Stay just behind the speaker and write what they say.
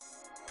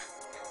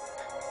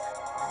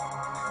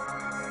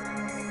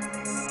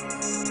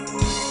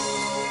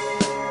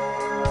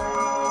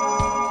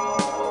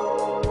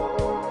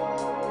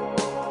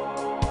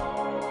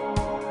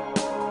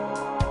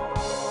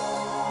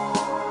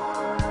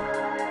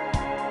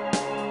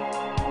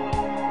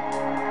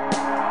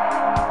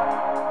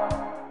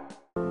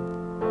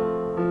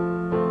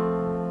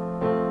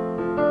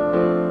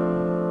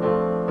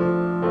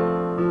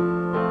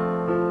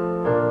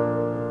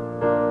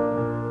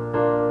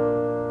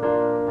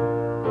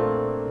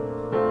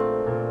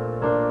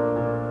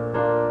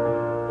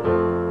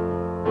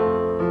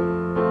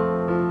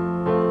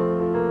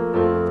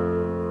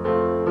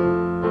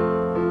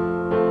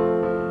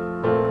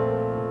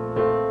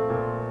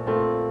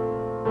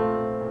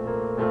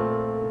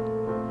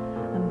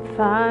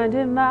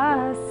finding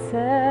myself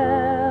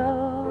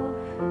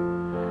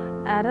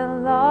at a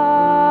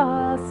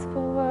loss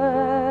for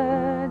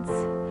words,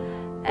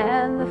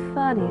 and the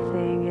funny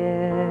thing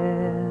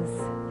is,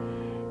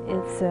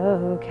 it's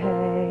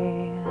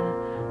okay.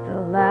 The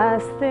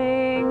last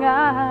thing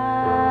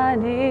I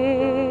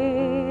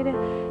need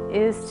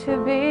is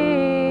to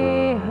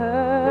be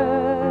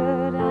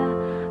heard,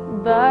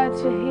 but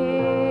to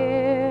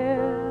hear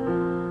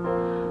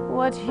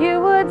what you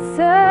would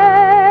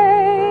say.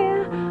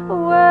 A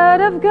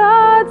word of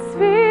God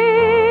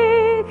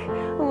speak.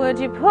 Would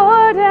you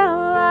pour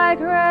down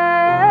like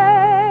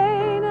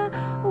rain,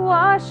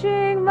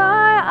 washing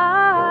my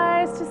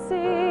eyes to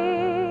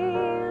see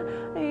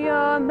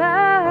your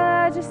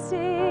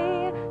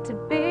majesty, to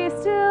be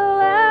still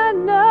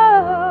and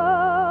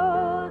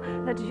know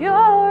that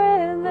you're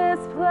in this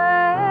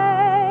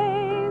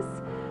place.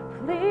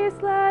 Please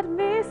let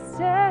me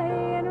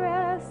stay and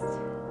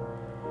rest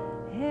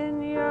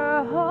in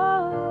your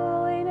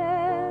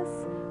holiness.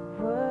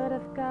 Word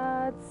of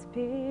God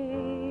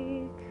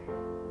speak.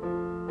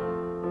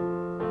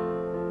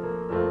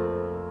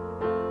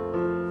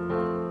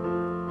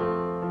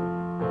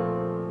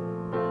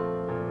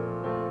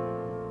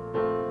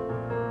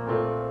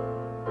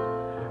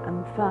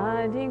 I'm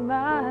finding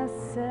myself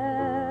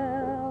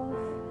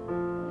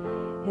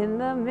in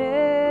the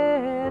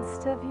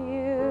midst of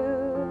you,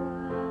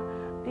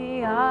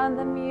 beyond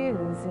the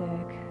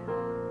music,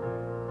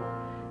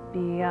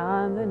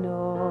 beyond the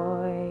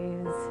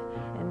noise,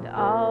 and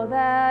all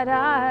that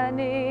I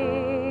need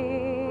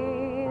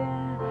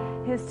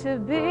is to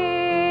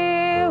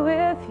be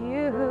with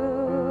you,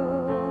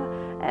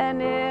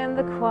 and in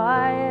the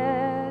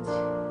quiet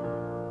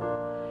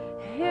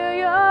hear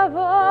your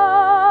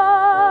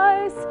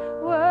voice.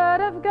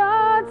 Word of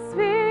God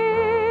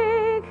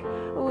speak.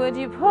 Would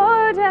you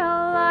pour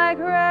down like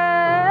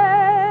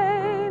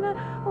rain,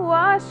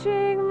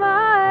 washing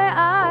my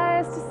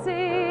eyes to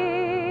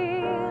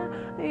see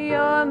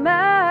your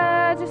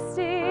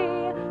majesty,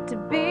 to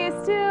be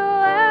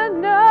still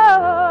and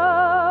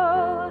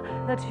know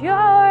that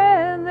you're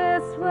in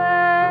this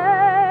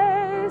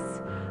place.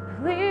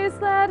 Please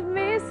let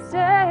me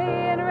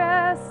stay and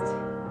rest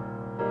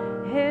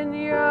in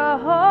your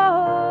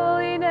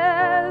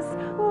holiness.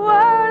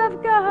 Word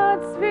of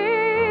God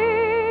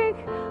speak.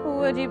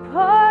 Would you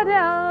pour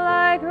down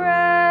like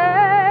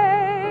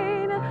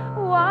rain,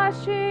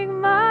 washing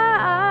my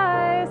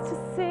eyes to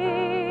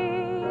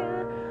see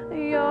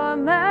your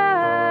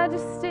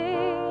majesty,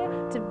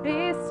 to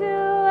be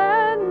still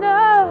and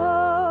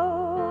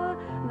know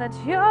that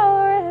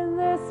you're in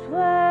this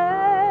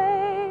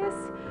place.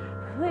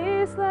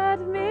 Please let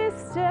me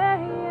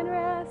stay and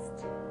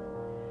rest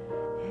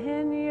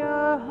in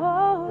your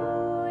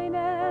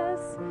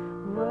holiness.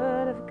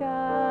 Word of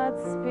God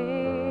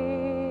speak.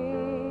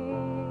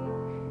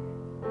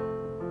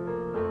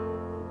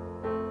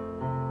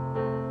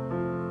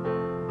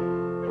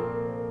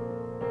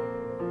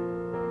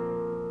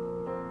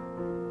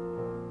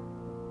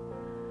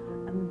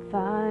 I'm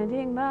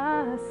finding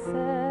myself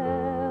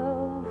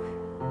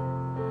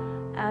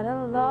at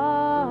a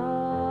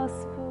loss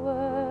for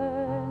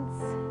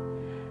words,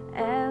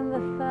 and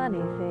the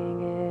funny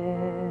thing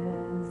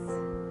is,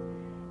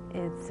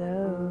 it's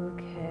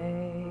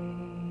okay.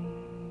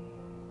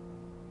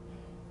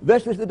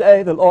 This is the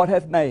day the Lord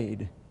hath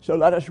made, so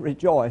let us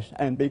rejoice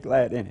and be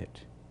glad in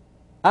it.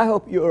 I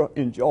hope you're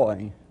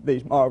enjoying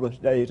these marvelous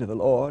days of the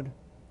Lord,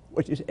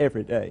 which is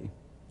every day.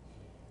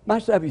 My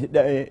subject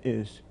today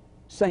is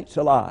Saints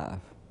Alive,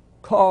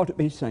 called to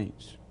be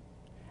saints.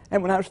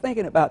 And when I was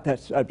thinking about that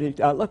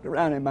subject, I looked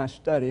around in my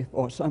study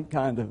for some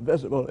kind of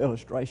visible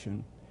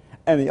illustration,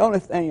 and the only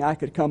thing I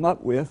could come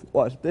up with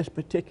was this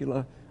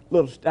particular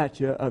little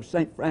statue of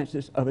St.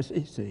 Francis of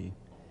Assisi.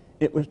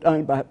 It was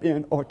done by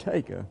Ben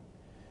Ortega.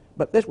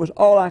 But this was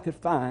all I could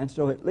find,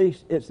 so at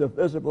least it's a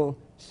visible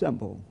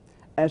symbol.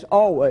 As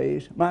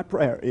always, my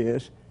prayer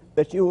is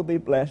that you will be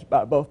blessed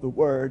by both the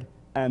word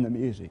and the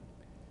music.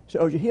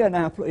 So as you hear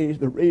now, please,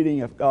 the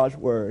reading of God's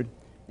word.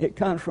 It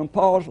comes from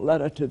Paul's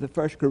letter to the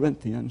 1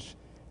 Corinthians,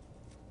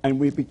 and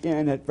we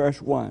begin at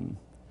verse 1.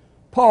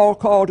 Paul,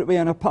 called to be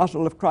an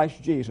apostle of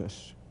Christ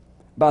Jesus,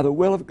 by the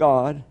will of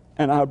God,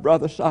 and our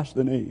brother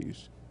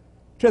Sosthenes,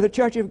 to the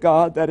church of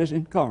God that is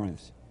in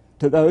Corinth,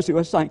 to those who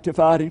are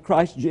sanctified in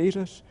Christ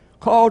Jesus,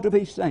 called to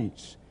be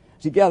saints,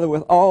 together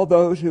with all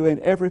those who in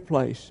every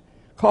place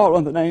call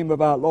on the name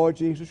of our Lord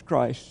Jesus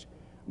Christ,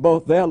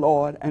 both their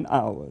Lord and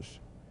ours.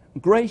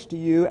 Grace to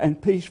you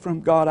and peace from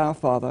God our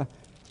Father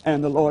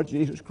and the Lord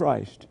Jesus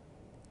Christ.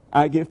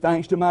 I give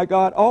thanks to my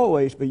God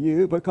always for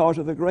you, because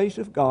of the grace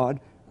of God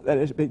that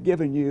has been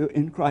given you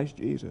in Christ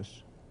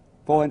Jesus.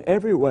 For in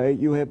every way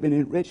you have been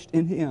enriched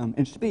in him,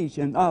 in speech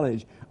and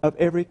knowledge of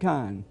every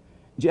kind,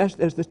 just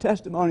as the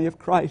testimony of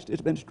Christ has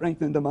been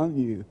strengthened among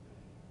you,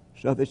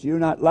 so that you're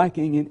not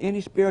lacking in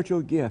any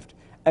spiritual gift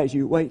as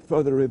you wait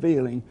for the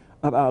revealing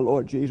of our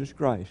Lord Jesus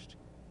Christ.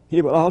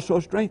 He will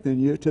also strengthen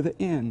you to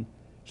the end,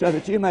 so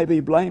that you may be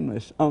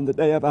blameless on the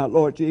day of our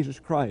Lord Jesus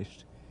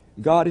Christ.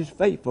 God is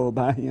faithful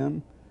by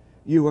him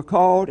You were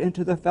called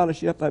into the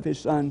fellowship of his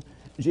Son,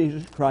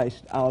 Jesus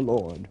Christ our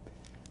Lord.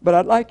 But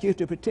I'd like you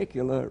to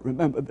particularly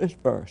remember this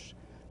verse.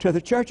 To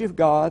the church of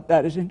God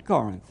that is in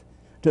Corinth,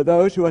 to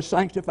those who are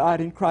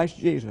sanctified in Christ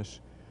Jesus,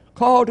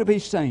 called to be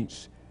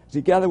saints,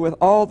 together with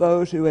all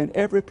those who in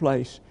every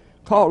place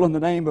call on the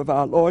name of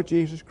our Lord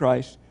Jesus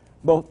Christ,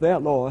 both their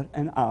Lord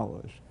and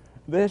ours.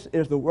 This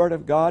is the word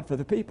of God for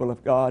the people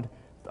of God.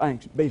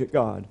 Thanks be to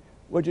God.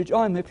 Would you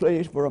join me,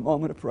 please, for a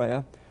moment of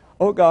prayer?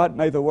 O God,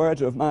 may the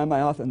words of my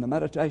mouth and the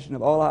meditation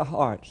of all our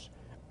hearts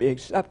be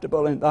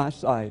acceptable in thy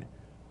sight,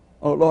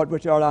 O Lord,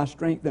 which art our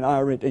strength and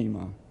our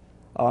Redeemer.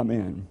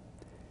 Amen.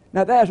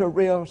 Now, there's a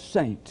real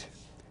saint.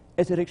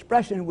 It's an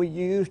expression we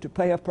use to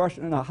pay a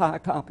person a high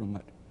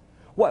compliment.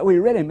 What we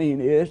really mean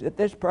is that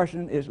this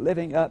person is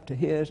living up to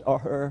his or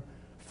her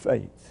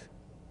faith.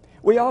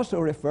 We also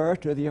refer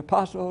to the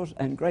apostles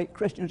and great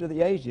Christians of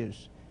the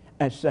ages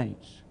as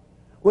saints.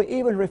 We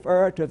even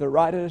refer to the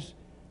writers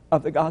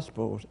of the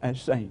Gospels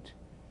as saints.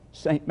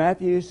 St.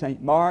 Matthew,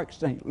 St. Mark,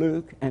 St.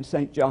 Luke, and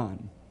St.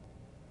 John.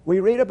 We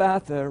read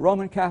about the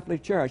Roman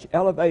Catholic Church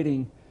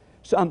elevating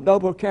some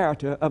noble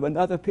character of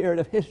another period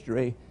of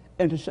history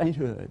into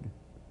sainthood.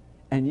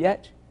 And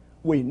yet,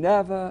 we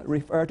never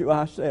refer to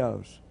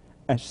ourselves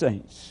as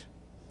saints.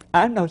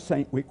 I'm no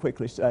saint, we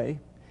quickly say.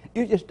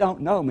 You just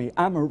don't know me.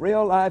 I'm a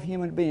real live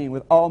human being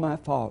with all my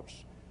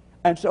faults.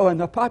 And so in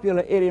the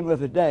popular idiom of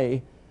the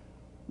day,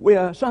 we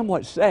are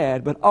somewhat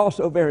sad, but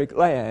also very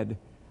glad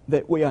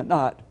that we are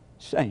not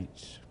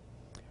saints.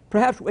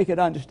 Perhaps we could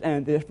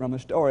understand this from a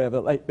story of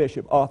the late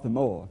Bishop Arthur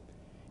Moore.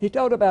 He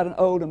told about an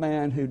older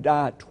man who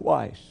died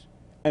twice,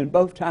 and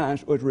both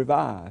times was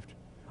revived.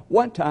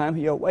 One time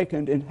he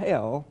awakened in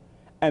hell,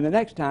 and the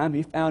next time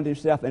he found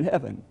himself in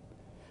heaven.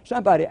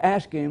 Somebody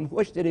asked him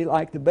which did he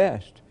like the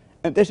best,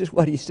 and this is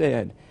what he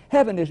said: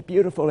 heaven is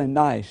beautiful and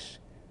nice,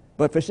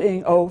 but for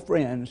seeing old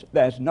friends,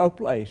 there's no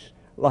place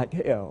like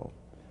hell.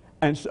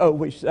 And so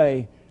we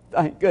say,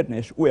 thank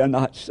goodness we are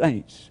not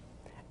saints.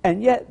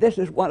 And yet this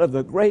is one of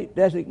the great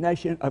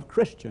designations of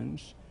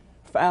Christians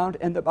found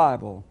in the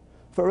Bible.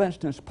 For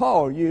instance,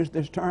 Paul used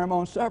this term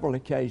on several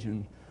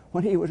occasions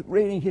when he was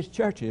greeting his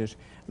churches.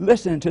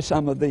 Listen to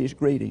some of these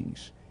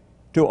greetings.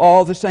 To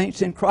all the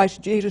saints in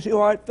Christ Jesus who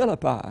are at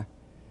Philippi,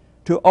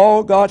 to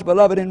all God's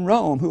beloved in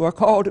Rome who are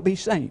called to be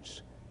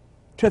saints,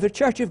 to the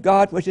church of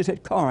God which is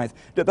at Corinth,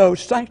 to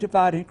those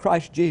sanctified in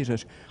Christ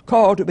Jesus,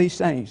 called to be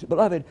saints.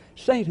 Beloved,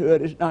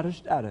 sainthood is not a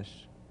status.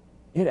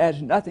 It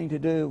has nothing to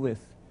do with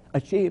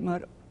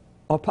achievement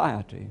or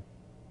piety.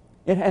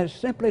 It has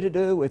simply to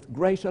do with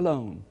grace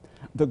alone,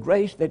 the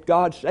grace that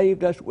God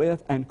saved us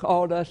with and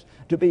called us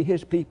to be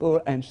his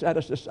people and set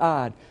us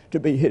aside to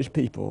be his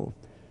people.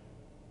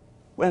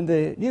 When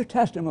the New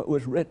Testament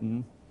was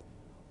written,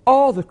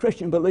 all the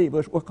Christian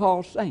believers were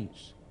called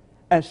saints.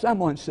 As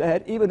someone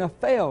said, even a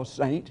failed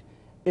saint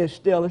is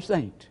still a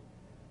saint.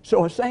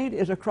 So a saint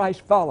is a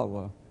Christ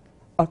follower,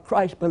 a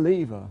Christ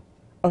believer,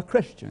 a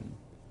Christian.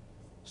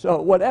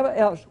 So whatever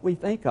else we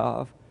think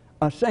of,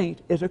 a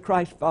saint is a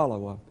Christ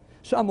follower,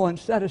 someone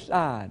set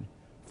aside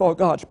for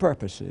God's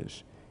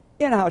purposes.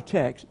 In our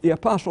text, the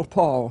Apostle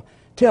Paul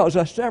tells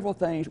us several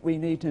things we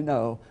need to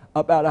know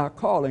about our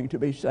calling to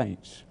be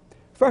saints.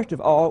 First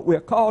of all, we're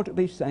called to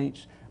be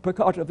saints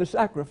because of the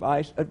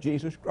sacrifice of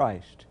Jesus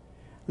Christ.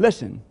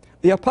 Listen,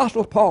 the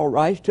Apostle Paul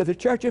writes to the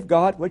church of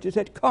God which is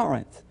at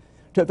Corinth,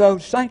 to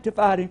those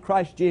sanctified in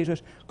Christ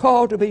Jesus,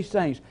 called to be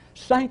saints,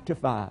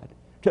 sanctified,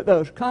 to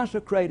those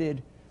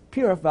consecrated,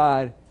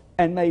 purified,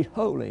 and made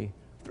holy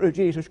through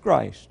Jesus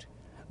Christ.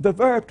 The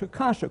verb to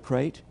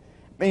consecrate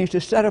means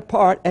to set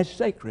apart as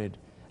sacred,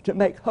 to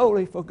make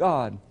holy for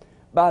God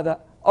by the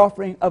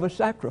offering of a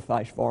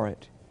sacrifice for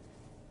it.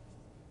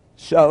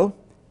 So,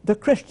 the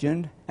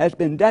Christian has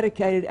been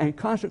dedicated and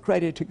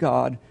consecrated to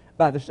God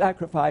by the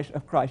sacrifice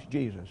of Christ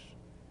Jesus.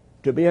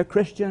 To be a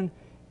Christian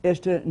is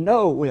to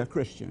know we are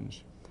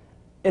Christians.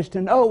 It's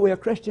to know we are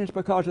Christians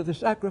because of the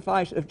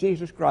sacrifice of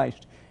Jesus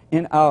Christ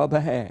in our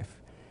behalf.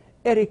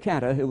 Eddie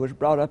Cantor, who was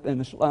brought up in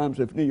the slums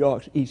of New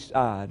York's East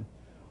Side,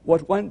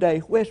 was one day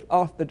whisked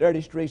off the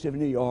dirty streets of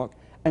New York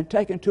and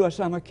taken to a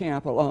summer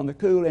camp along the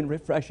cool and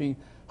refreshing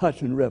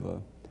Hudson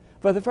River.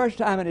 For the first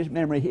time in his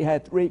memory, he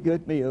had 3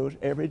 good meals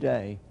every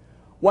day.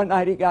 One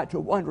night he got to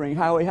wondering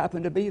how he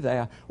happened to be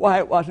there, why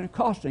it wasn't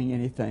costing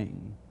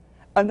anything.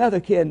 Another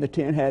kid in the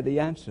tent had the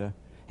answer.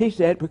 He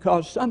said,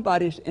 because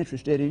somebody's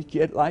interested in a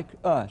kid like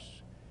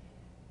us.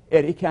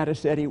 Eddie Cantor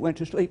said he went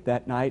to sleep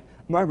that night,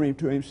 murmuring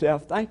to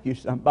himself, thank you,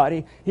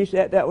 somebody. He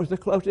said that was the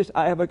closest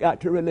I ever got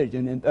to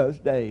religion in those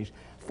days.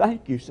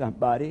 Thank you,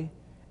 somebody.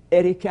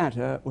 Eddie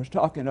Cantor was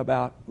talking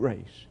about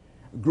grace.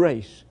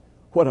 Grace,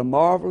 what a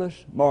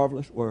marvelous,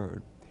 marvelous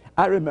word.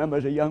 I remember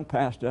as a young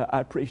pastor,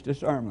 I preached a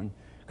sermon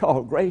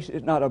called Grace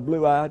is Not a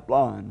Blue-Eyed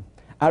Blonde.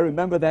 I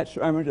remember that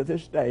sermon to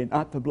this day,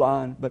 not the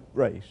blonde, but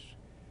grace.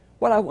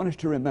 What I want us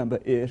to remember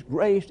is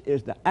grace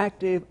is the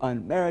active,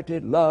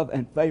 unmerited love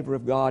and favor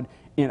of God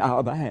in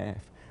our behalf.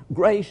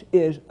 Grace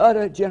is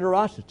utter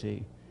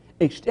generosity,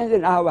 extended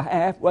in our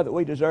behalf whether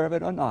we deserve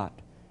it or not.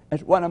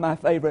 As one of my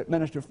favorite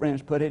minister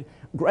friends put it,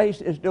 grace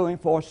is doing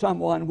for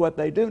someone what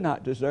they do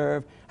not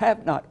deserve,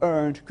 have not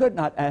earned, could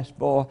not ask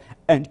for,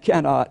 and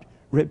cannot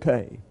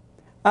repay.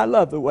 I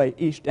love the way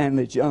E.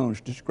 Stanley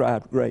Jones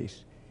described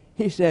grace.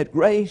 He said,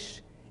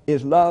 grace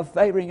is love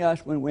favoring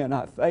us when we are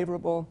not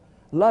favorable,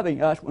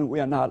 loving us when we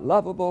are not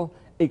lovable,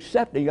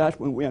 accepting us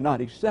when we are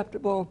not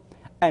acceptable,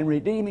 and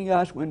redeeming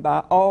us when by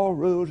all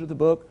rules of the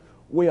book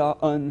we are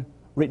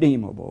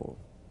unredeemable.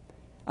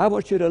 I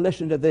want you to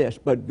listen to this.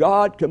 But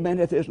God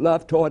commendeth his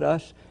love toward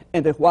us,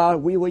 in that while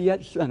we were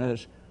yet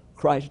sinners,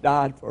 Christ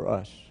died for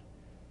us.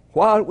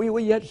 While we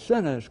were yet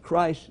sinners,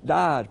 Christ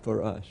died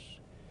for us.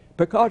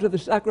 Because of the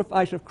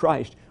sacrifice of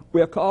Christ,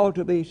 we are called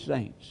to be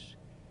saints.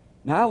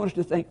 Now I want us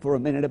to think for a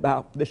minute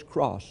about this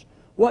cross.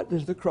 What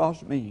does the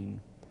cross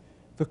mean?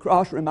 The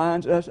cross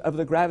reminds us of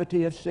the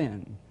gravity of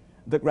sin.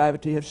 The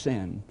gravity of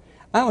sin.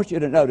 I want you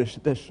to notice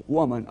this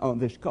woman on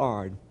this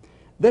card.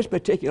 This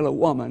particular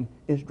woman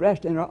is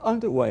dressed in her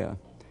underwear,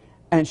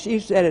 and she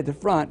said at the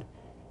front,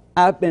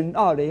 I've been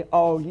naughty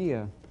all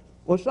year.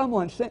 Well,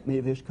 someone sent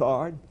me this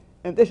card,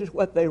 and this is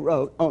what they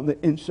wrote on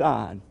the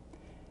inside.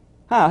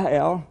 Hi,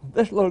 Hal.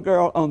 This little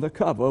girl on the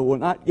cover will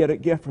not get a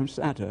gift from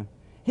Santa.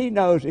 He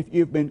knows if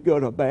you've been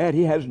good or bad.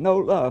 He has no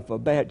love for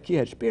bad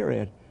kids,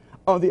 period.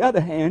 On the other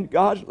hand,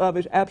 God's love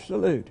is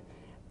absolute,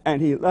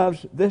 and he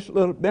loves this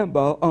little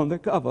bimbo on the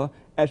cover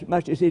as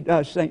much as he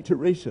does St.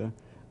 Teresa.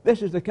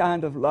 This is the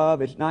kind of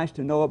love it's nice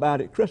to know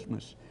about at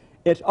Christmas.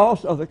 It's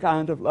also the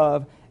kind of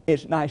love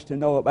it's nice to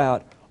know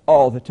about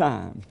all the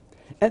time.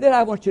 And then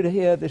I want you to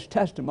hear this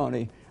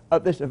testimony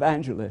of this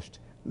evangelist.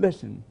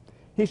 Listen.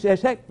 He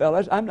says, heck,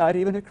 fellas, I'm not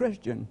even a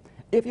Christian.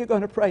 If you're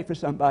going to pray for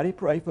somebody,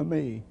 pray for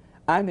me.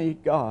 I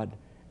need God.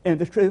 In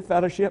the true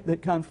fellowship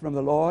that comes from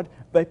the Lord,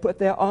 they put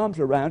their arms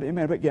around him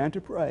and began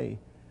to pray.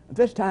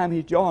 This time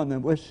he joined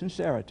them with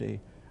sincerity.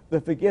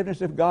 The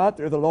forgiveness of God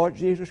through the Lord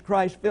Jesus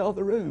Christ filled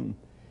the room.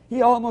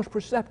 He almost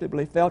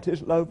perceptibly felt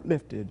his load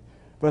lifted.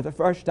 For the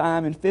first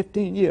time in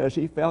 15 years,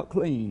 he felt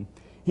clean.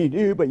 He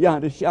knew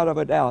beyond a shadow of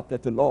a doubt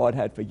that the Lord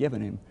had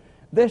forgiven him.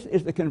 This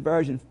is the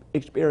conversion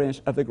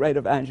experience of the great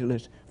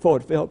evangelist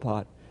Ford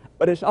Philpott.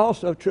 But it's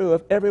also true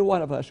of every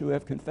one of us who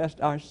have confessed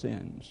our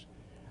sins.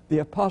 The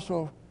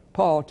Apostle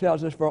Paul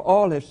tells us, for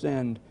all have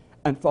sinned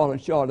and fallen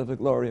short of the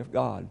glory of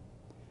God.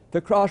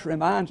 The cross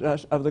reminds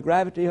us of the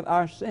gravity of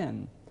our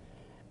sin.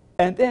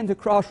 And then the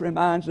cross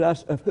reminds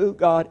us of who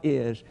God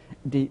is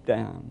deep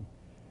down.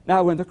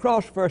 Now, when the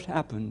cross first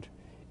happened,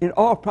 in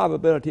all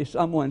probability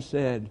someone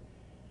said,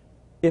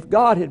 if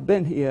God had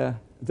been here,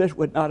 this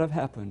would not have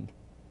happened.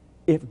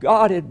 If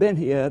God had been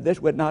here, this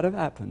would not have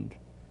happened.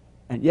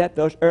 And yet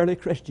those early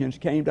Christians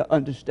came to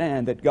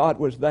understand that God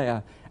was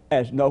there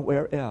as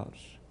nowhere else.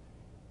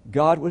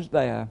 God was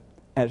there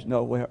as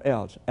nowhere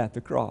else at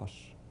the cross.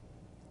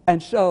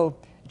 And so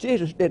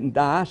Jesus didn't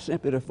die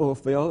simply to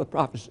fulfill the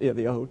prophecy of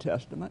the Old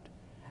Testament.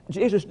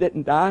 Jesus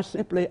didn't die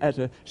simply as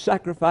a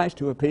sacrifice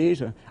to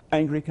appease an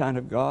angry kind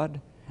of God.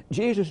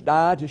 Jesus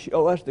died to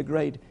show us the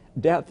great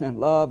depth and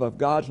love of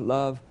God's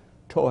love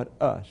toward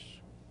us.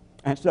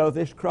 And so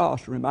this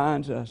cross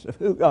reminds us of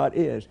who God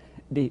is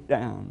deep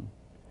down.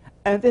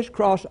 And this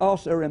cross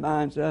also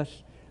reminds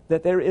us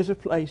that there is a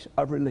place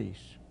of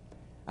release.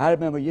 I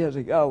remember years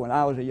ago when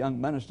I was a young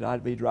minister,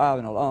 I'd be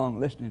driving along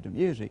listening to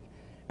music,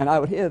 and I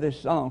would hear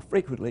this song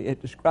frequently.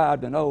 It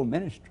described an old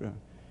minister.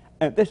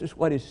 And this is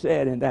what he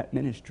said in that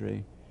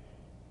ministry.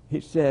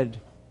 He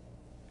said,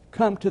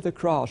 come to the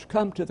cross,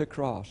 come to the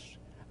cross.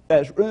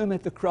 There's room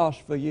at the cross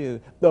for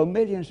you. Though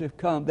millions have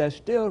come, there's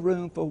still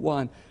room for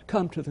one.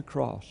 Come to the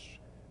cross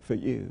for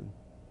you.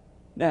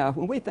 Now,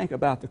 when we think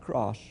about the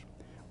cross,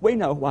 we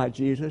know why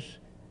Jesus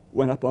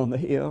went up on the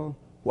hill,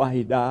 why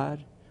he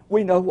died.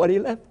 We know what he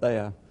left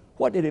there.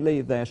 What did he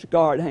leave there?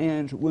 Scarred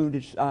hands,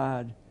 wounded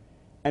side,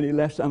 and he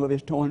left some of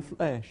his torn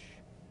flesh.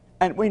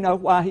 And we know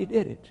why he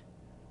did it.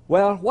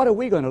 Well, what are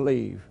we going to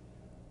leave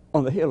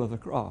on the hill of the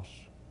cross?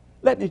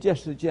 Let me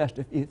just suggest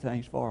a few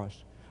things for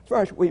us.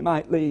 First, we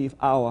might leave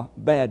our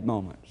bad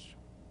moments.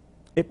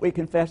 If we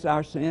confess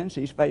our sins,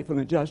 he's faithful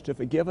and just to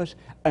forgive us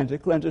and to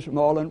cleanse us from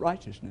all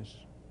unrighteousness.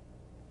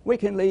 We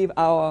can leave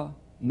our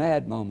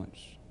mad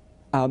moments,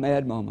 our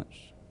mad moments.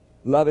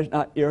 Love is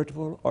not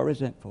irritable or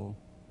resentful.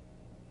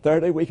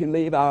 Thirdly, we can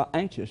leave our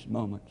anxious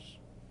moments.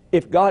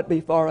 If God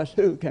be for us,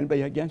 who can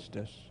be against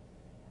us?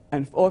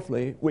 And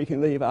fourthly, we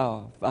can leave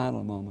our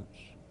final moments.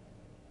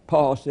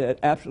 Paul said,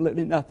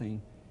 absolutely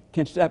nothing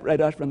can separate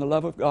us from the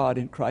love of God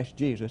in Christ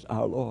Jesus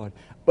our Lord.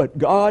 But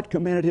God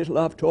commended his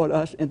love toward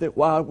us in that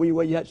while we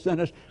were yet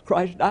sinners,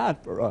 Christ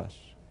died for us.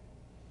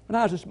 When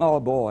I was a small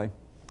boy,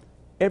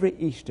 every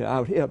Easter I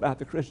would hear about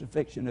the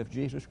crucifixion of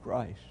Jesus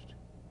Christ.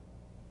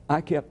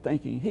 I kept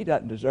thinking, he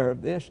doesn't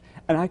deserve this,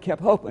 and I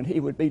kept hoping he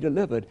would be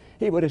delivered.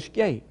 He would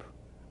escape.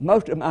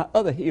 Most of my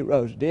other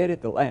heroes did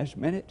at the last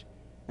minute,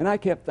 and I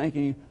kept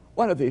thinking,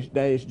 one of these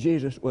days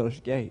Jesus will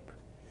escape.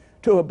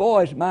 To a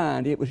boy's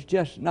mind, it was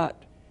just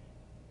not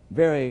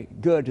very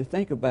good to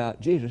think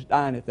about Jesus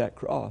dying at that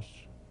cross.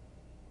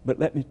 But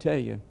let me tell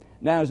you,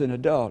 now as an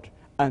adult,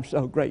 I'm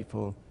so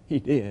grateful he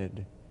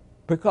did.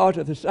 because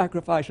of the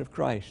sacrifice of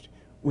Christ,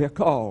 we're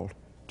called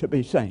to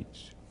be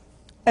saints.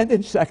 And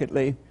then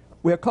secondly,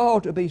 we're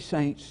called to be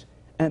saints,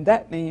 and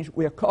that means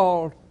we're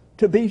called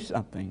to be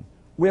something.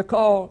 We're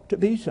called to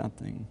be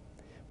something.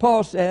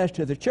 Paul says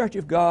to the church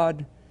of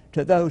God,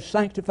 to those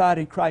sanctified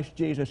in Christ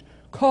Jesus,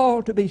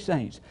 called to be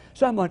saints.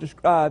 Someone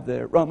described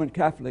the Roman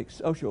Catholic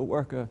social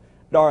worker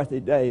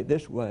Dorothy Day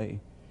this way: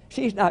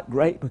 she's not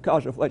great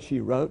because of what she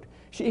wrote.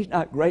 She's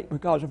not great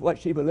because of what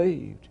she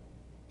believed.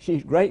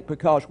 She's great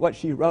because what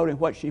she wrote and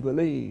what she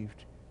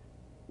believed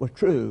was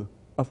true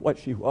of what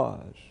she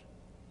was,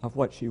 of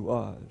what she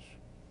was.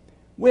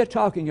 We're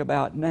talking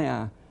about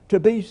now to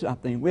be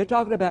something. We're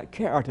talking about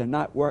character,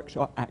 not works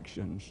or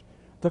actions.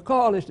 The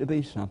call is to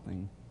be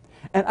something.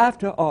 And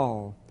after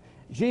all,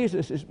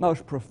 Jesus'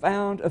 most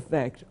profound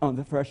effect on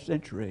the first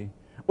century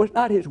was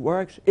not his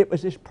works, it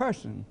was his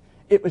person.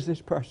 It was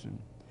his person.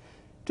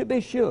 To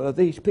be sure,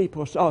 these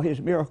people saw his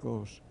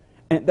miracles,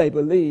 and they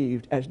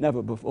believed as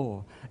never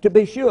before. To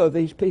be sure,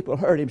 these people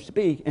heard him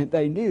speak, and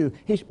they knew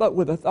he spoke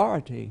with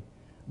authority.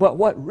 But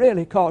what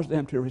really caused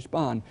them to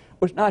respond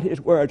was not his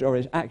words or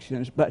his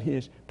actions, but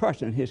his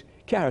person, his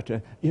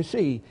character. You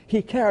see,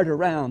 he carried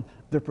around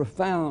the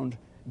profound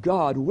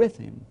God with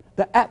him,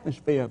 the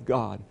atmosphere of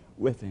God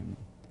with him.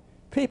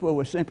 People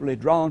were simply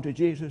drawn to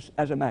Jesus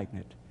as a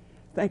magnet.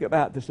 Think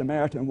about the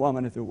Samaritan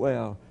woman at the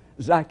well,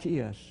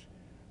 Zacchaeus,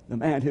 the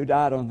man who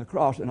died on the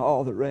cross, and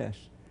all the rest.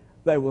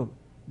 They were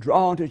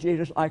drawn to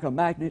Jesus like a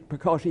magnet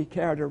because he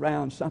carried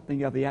around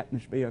something of the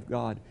atmosphere of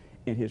God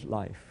in his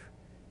life.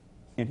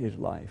 In his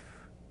life.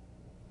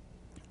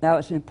 Now,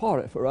 it's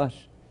important for us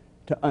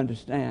to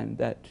understand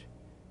that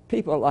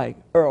people like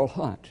Earl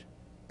Hunt,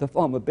 the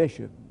former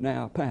bishop,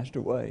 now passed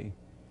away.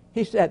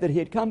 He said that he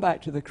had come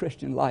back to the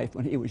Christian life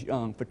when he was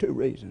young for two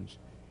reasons.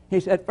 He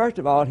said, first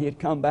of all, he had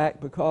come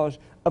back because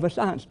of a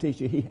science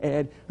teacher he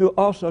had who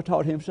also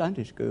taught him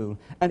Sunday school,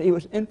 and he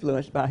was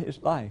influenced by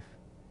his life.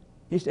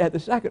 He said the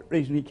second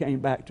reason he came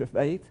back to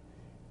faith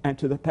and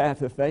to the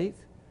path of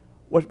faith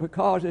was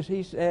because, as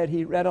he said,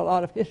 he read a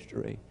lot of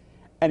history,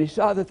 and he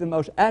saw that the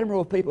most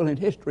admirable people in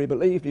history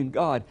believed in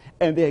God,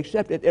 and they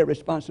accepted their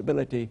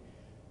responsibility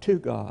to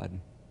God.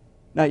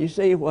 Now, you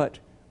see what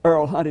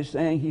Earl Hunt is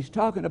saying? He's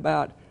talking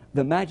about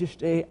the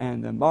majesty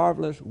and the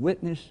marvelous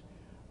witness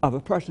of a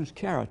person's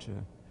character,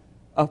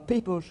 of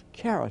people's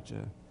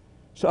character.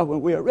 So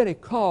when we are really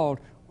called,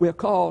 we're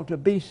called to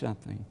be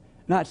something,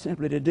 not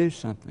simply to do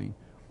something.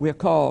 We're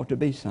called to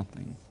be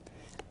something.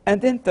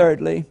 And then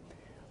thirdly,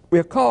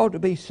 we're called to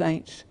be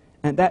saints,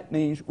 and that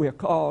means we're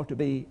called to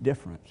be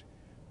different.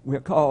 We're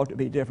called to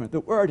be different. The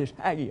word is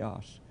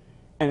hagios,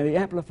 and in the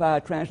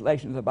Amplified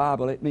translation of the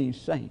Bible, it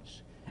means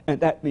saints, and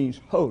that means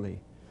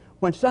holy.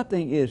 When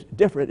something is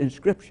different in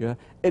Scripture,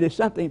 it is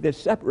something that's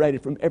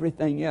separated from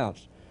everything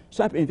else,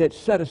 something that's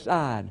set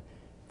aside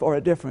for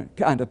a different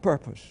kind of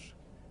purpose.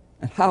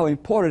 And how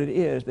important it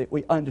is that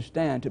we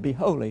understand to be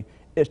holy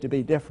is to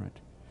be different.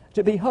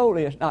 To be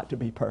holy is not to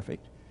be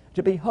perfect.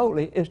 To be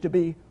holy is to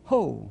be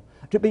whole.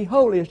 To be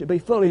holy is to be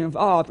fully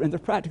involved in the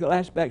practical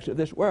aspects of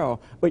this world,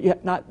 but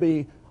yet not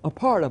be a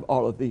part of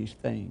all of these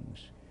things.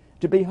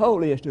 To be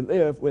holy is to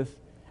live with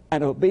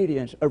an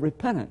obedience, a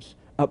repentance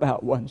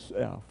about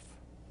oneself.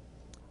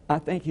 I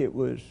think it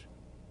was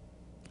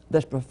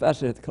this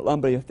professor at the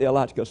Columbia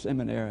Theological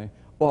Seminary,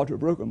 Walter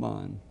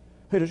Brueggemann,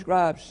 who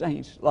describes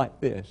saints like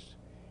this.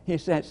 He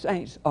said,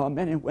 saints are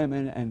men and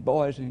women and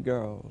boys and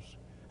girls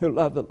who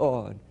love the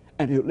Lord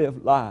and who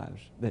live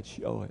lives that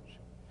show it.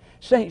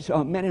 Saints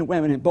are men and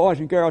women and boys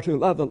and girls who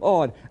love the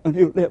Lord and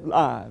who live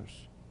lives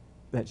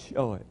that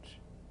show it.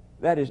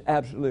 That is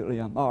absolutely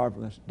a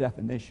marvelous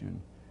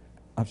definition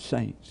of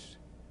saints.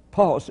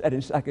 Paul said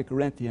in 2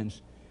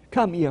 Corinthians,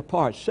 come ye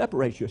apart,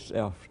 separate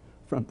yourself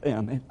from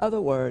them. In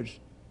other words,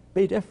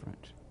 be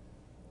different.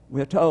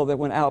 We're told that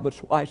when Albert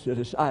Schweitzer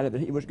decided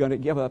that he was going to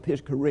give up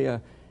his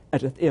career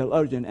as a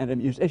theologian and a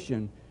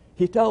musician,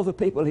 he told the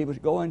people he was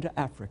going to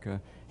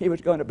Africa. He was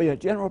going to be a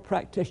general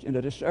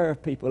practitioner to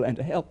serve people and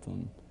to help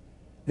them.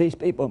 These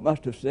people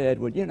must have said,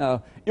 well, you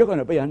know, you're going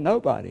to be a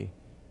nobody.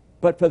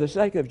 But for the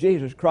sake of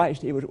Jesus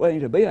Christ, he was willing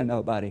to be a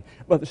nobody.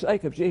 For the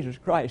sake of Jesus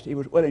Christ, he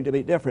was willing to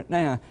be different.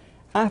 Now,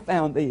 I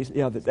found these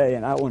the other day,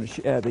 and I want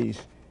to share these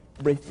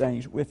brief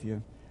things with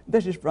you.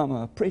 This is from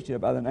a preacher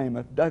by the name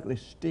of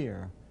Douglas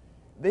Steer.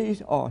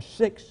 These are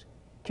 6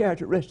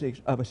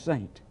 characteristics of a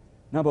saint.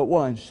 Number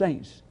 1,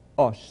 saints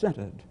are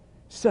centered.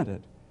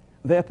 Centered.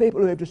 They're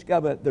people who have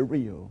discovered the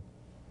real.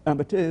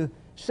 Number 2,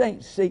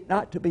 saints seek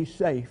not to be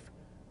safe,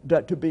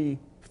 but to be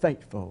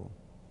faithful.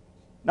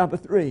 Number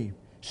 3,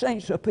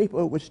 saints are people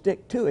who would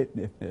stick to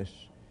itness,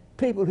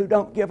 people who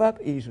don't give up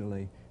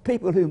easily,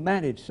 people who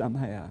manage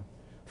somehow.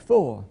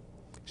 4,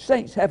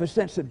 saints have a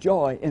sense of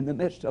joy in the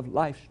midst of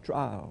life's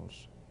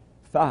trials.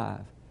 5,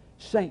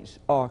 saints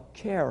are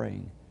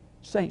caring.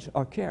 Saints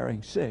are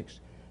caring. 6,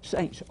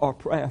 saints are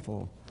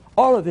prayerful.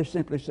 All of this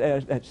simply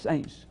says that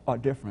saints are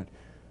different.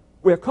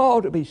 We're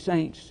called to be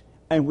saints,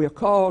 and we're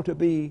called to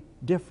be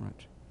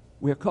different.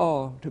 We're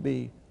called to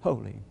be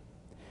holy.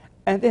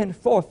 And then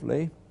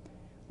fourthly,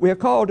 We are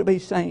called to be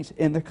saints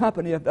in the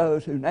company of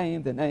those who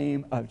name the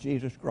name of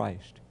Jesus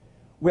Christ.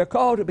 We are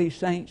called to be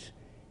saints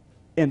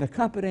in the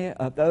company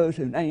of those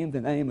who name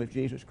the name of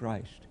Jesus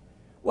Christ.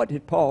 What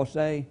did Paul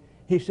say?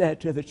 He said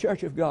to the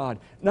church of God,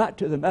 not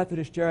to the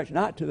Methodist church,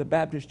 not to the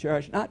Baptist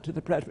church, not to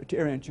the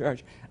Presbyterian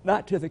church,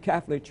 not to the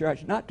Catholic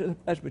church, not to the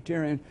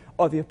Presbyterian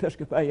or the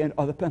Episcopalian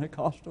or the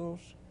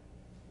Pentecostals.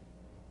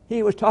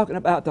 He was talking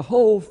about the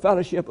whole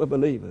fellowship of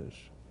believers,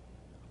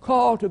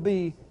 called to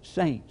be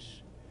saints,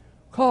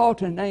 called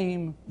to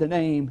name the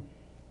name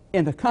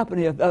in the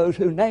company of those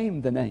who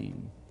name the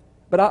name.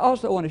 But I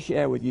also want to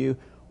share with you,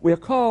 we're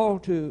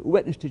called to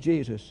witness to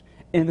Jesus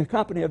in the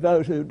company of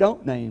those who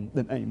don't name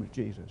the name of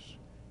Jesus.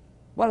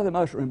 One of the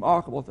most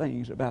remarkable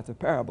things about the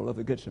parable of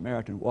the Good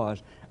Samaritan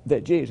was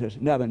that Jesus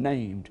never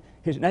named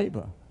his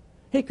neighbor.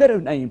 He could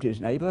have named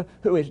his neighbor,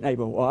 who his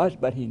neighbor was,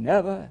 but he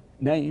never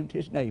named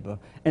his neighbor.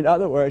 In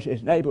other words,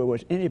 his neighbor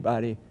was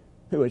anybody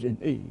who was in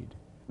need.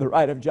 The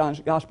writer of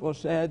John's Gospel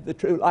said, the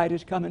true light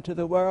is coming to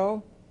the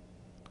world.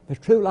 The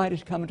true light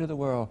is coming to the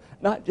world.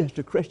 Not just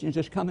to Christians,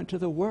 it's coming to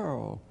the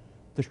world.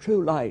 The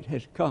true light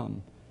has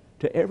come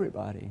to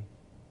everybody,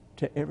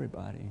 to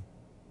everybody.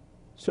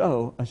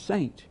 So a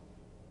saint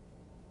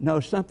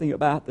knows something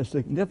about the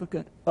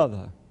significant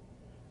other.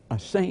 A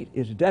saint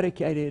is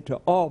dedicated to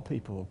all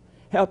people,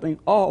 helping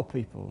all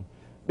people,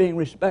 being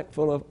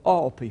respectful of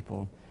all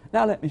people.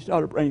 Now let me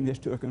sort of bring this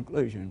to a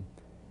conclusion.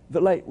 The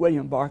late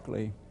William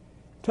Barclay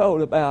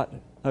told about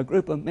a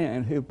group of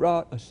men who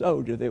brought a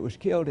soldier that was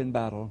killed in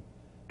battle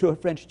to a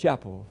French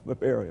chapel for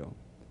burial.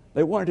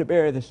 They wanted to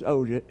bury the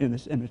soldier in the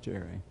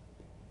cemetery.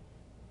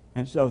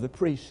 And so the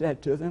priest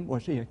said to them,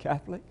 was he a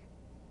Catholic?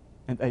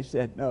 And they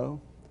said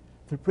no.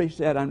 The priest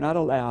said, I'm not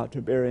allowed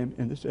to bury him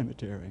in the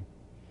cemetery,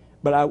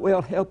 but I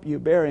will help you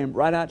bury him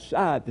right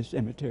outside the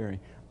cemetery,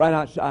 right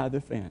outside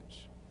the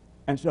fence.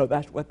 And so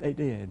that's what they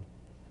did.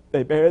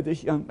 They buried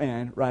this young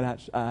man right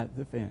outside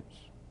the fence.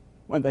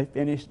 When they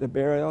finished the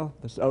burial,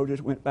 the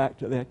soldiers went back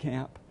to their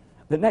camp.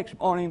 The next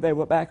morning they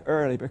were back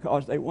early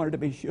because they wanted to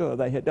be sure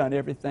they had done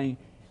everything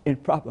in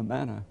proper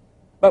manner.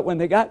 But when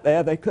they got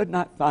there, they could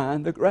not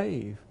find the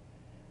grave.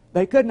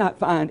 They could not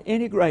find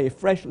any grave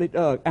freshly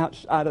dug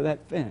outside of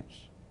that fence.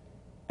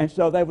 And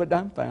so they were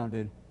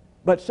dumbfounded.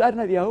 But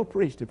suddenly the old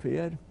priest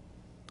appeared,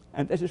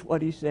 and this is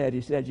what he said.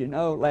 He said, you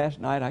know, last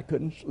night I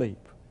couldn't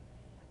sleep.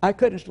 I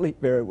couldn't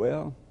sleep very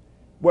well,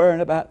 worrying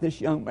about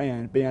this young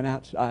man being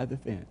outside the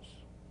fence.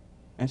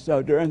 And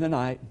so during the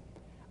night,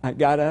 I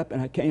got up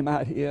and I came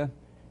out here,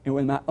 and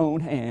with my own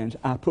hands,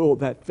 I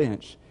pulled that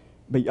fence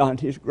beyond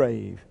his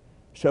grave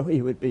so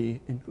he would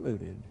be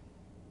included.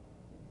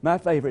 My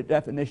favorite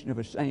definition of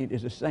a saint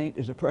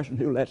is a person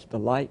who lets the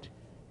light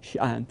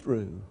shine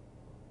through.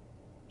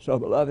 So,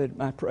 beloved,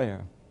 my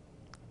prayer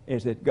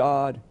is that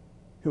God,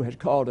 who has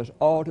called us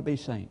all to be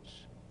saints,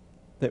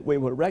 that we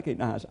will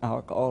recognize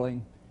our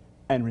calling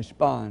and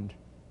respond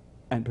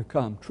and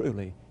become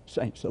truly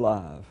saints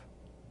alive.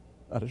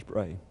 Let us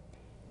pray.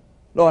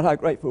 Lord, how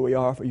grateful we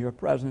are for your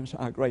presence,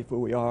 how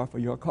grateful we are for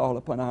your call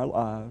upon our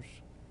lives.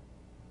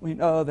 We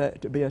know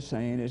that to be a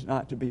saint is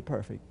not to be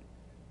perfect.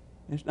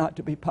 It's not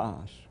to be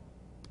pious.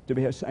 To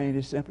be a saint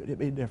is simply to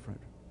be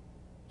different.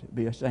 To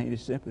be a saint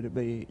is simply to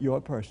be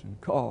your person,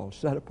 called,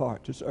 set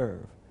apart to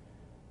serve,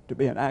 to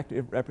be an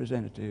active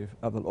representative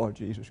of the Lord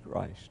Jesus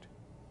Christ.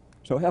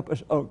 So help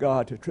us, oh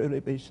God, to truly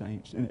be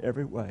saints in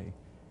every way.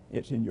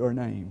 It's in your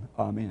name.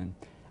 Amen.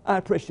 I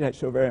appreciate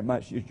so very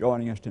much you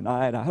joining us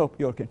tonight. I hope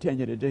you'll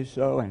continue to do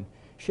so and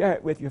share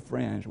it with your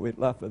friends. We'd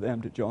love for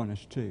them to join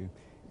us too.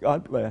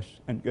 God bless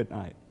and good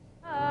night.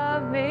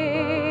 Of me,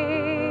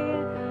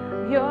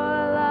 your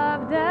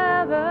love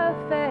never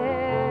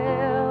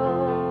fails.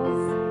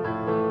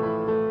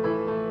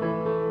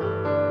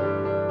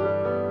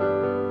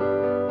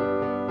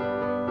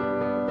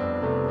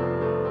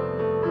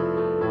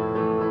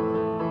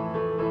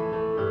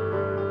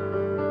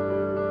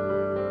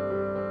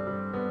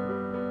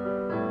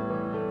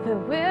 The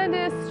wind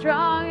is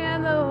strong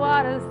and the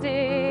water's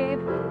deep,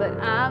 but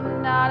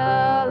I'm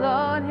not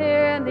alone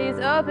here in these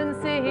open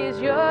seas.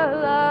 Your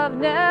love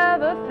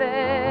never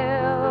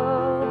fails.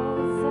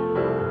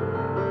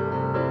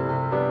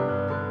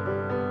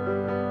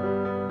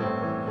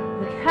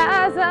 The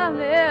chasm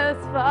is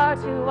far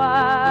too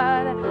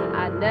wide.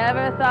 I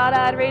never thought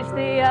I'd reach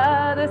the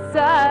other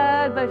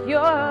side, but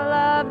your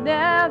love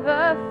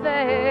never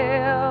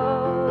fails.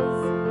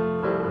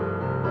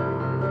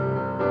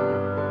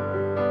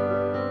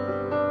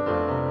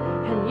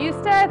 You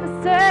stay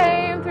the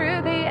same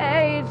through the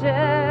ages.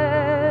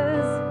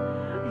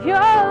 Your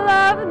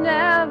love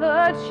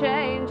never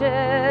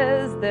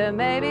changes. There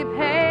may be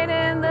pain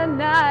in the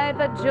night,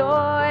 but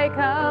joy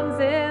comes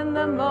in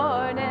the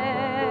morning.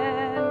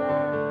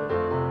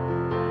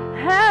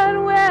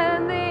 And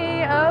when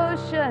the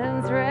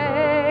oceans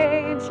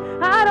rage,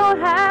 I don't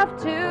have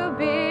to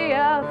be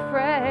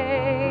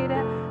afraid,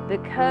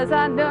 because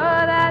I know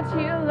that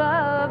you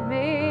love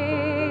me.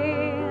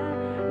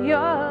 Your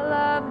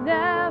love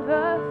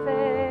never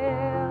fails.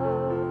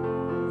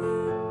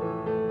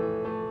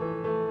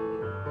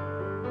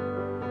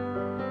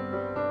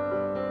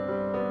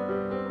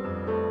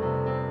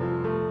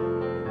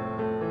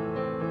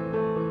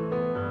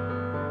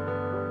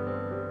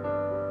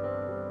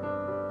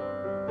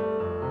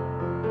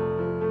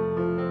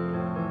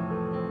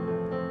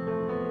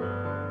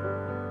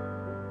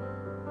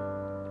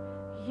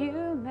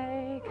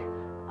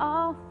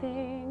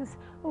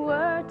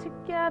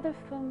 together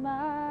for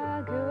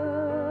my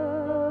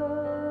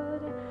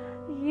good.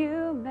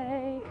 You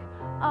make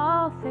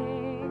all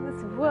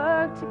things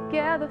work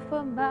together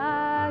for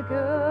my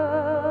good.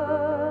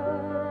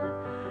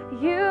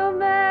 You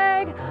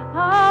make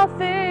all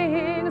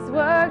things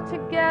work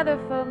together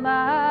for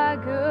my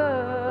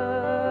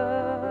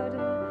good.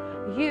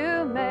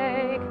 You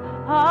make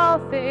all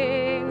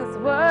things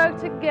work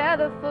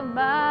together for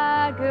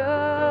my good.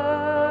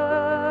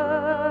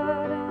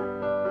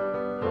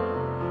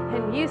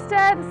 And you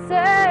stay the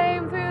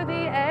same through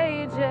the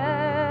ages.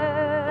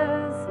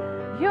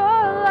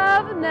 Your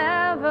love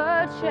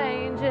never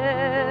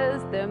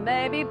changes. There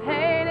may be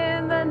pain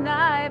in the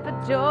night,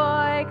 but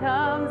joy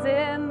comes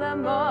in the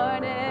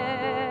morning.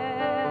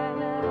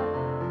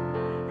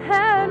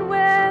 And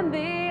when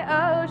the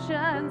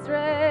oceans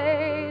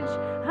rage,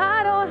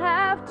 I don't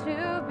have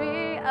to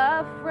be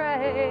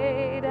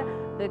afraid,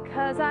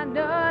 because I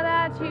know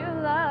that you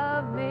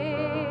love me.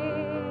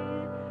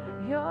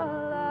 Your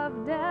love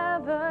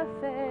never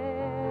fails.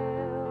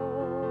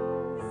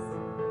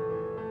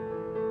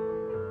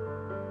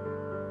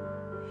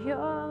 Your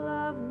love